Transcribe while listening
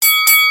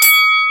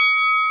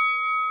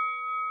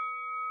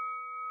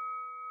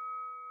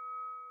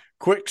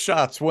Quick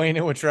shots weighing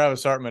in with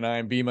Travis Hartman. I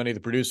am B Money, the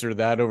producer.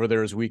 That over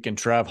there is Weekend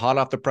Trav. Hot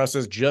off the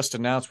presses, just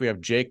announced we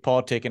have Jake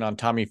Paul taking on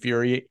Tommy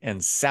Fury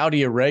in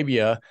Saudi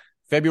Arabia,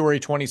 February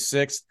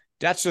 26th.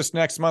 That's just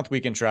next month,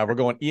 Weekend Trav. We're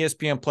going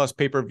ESPN Plus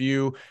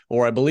pay-per-view,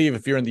 or I believe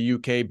if you're in the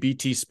UK,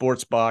 BT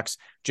Sports Box.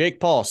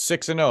 Jake Paul,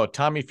 6-0.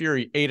 Tommy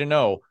Fury,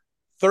 8-0.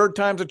 Third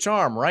time's a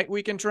charm, right,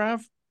 Weekend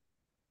Trav?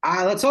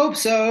 Let's hope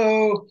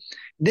so.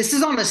 This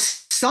is on a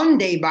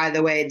Sunday, by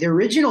the way. The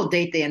original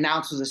date they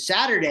announced was a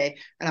Saturday,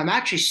 and I'm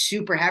actually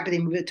super happy they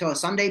moved it to a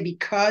Sunday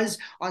because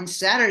on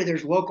Saturday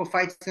there's local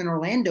fights in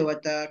Orlando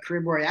at the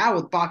Carib Royale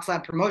with Box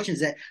Lab Promotions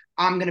that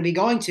I'm going to be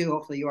going to.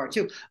 Hopefully you are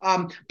too.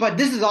 But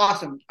this is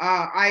awesome.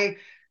 I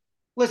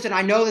Listen,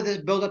 I know that this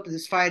build up to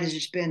this fight has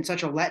just been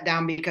such a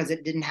letdown because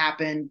it didn't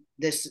happen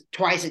this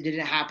twice. It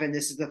didn't happen.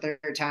 This is the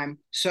third time.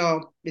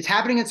 So it's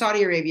happening in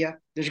Saudi Arabia.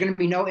 There's going to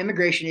be no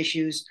immigration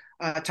issues.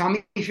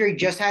 Tommy Fury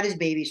just had his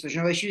baby, so there's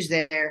no issues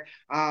there.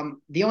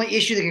 The only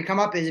issue that can come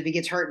up is if he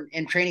gets hurt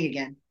in training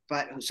again.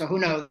 But so who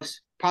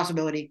knows?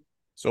 Possibility.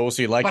 So we'll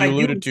see. Like But you I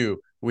alluded do.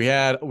 to, we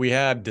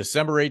had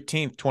December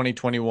 18th,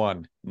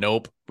 2021.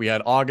 Nope. We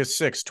had August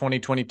 6th,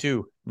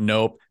 2022.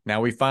 Nope.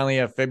 Now we finally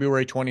have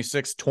February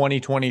 26th,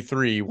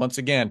 2023. Once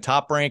again,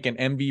 Top Rank and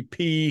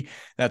MVP.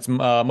 That's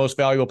most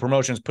valuable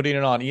promotions. Putting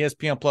it on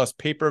ESPN Plus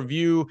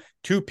pay-per-view,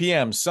 2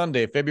 p.m.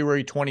 Sunday,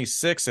 February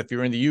 26th. If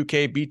you're in the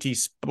UK, BT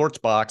Sports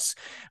Box.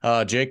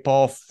 Jake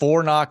Paul,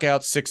 4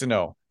 knockouts,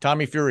 6-0.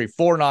 Tommy Fury,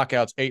 4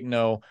 knockouts,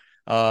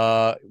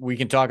 8-0. We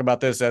can talk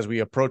about this as we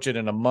approach it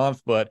in a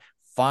month, but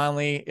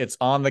finally it's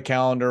on the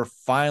calendar.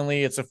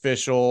 Finally, it's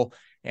official.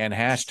 And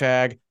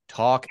hashtag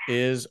talk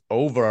is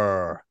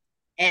over.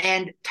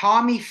 And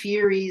Tommy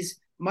Fury's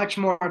much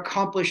more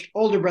accomplished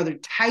older brother,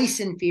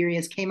 Tyson Fury,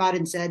 has came out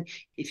and said,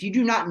 if you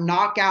do not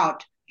knock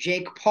out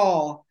Jake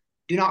Paul,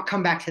 do not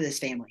come back to this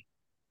family.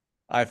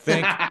 I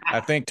think I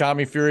think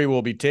Tommy Fury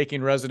will be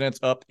taking residence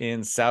up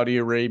in Saudi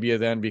Arabia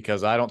then,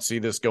 because I don't see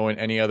this going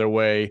any other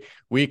way.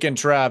 Weekend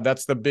Trav,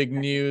 that's the big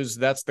news.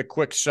 That's the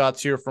quick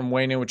shots here from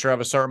Wayne with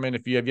Travis Hartman.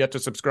 If you have yet to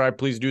subscribe,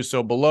 please do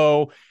so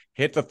below.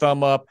 Hit the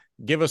thumb up,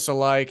 give us a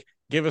like,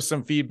 give us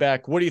some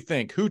feedback. What do you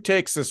think? Who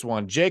takes this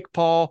one, Jake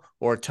Paul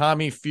or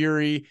Tommy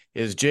Fury?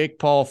 Is Jake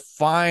Paul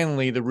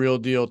finally the real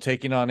deal,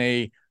 taking on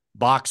a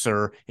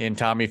boxer in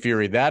Tommy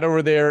Fury? That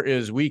over there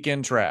is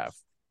Weekend Trav.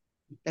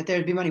 That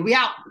there'd be money. We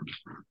out.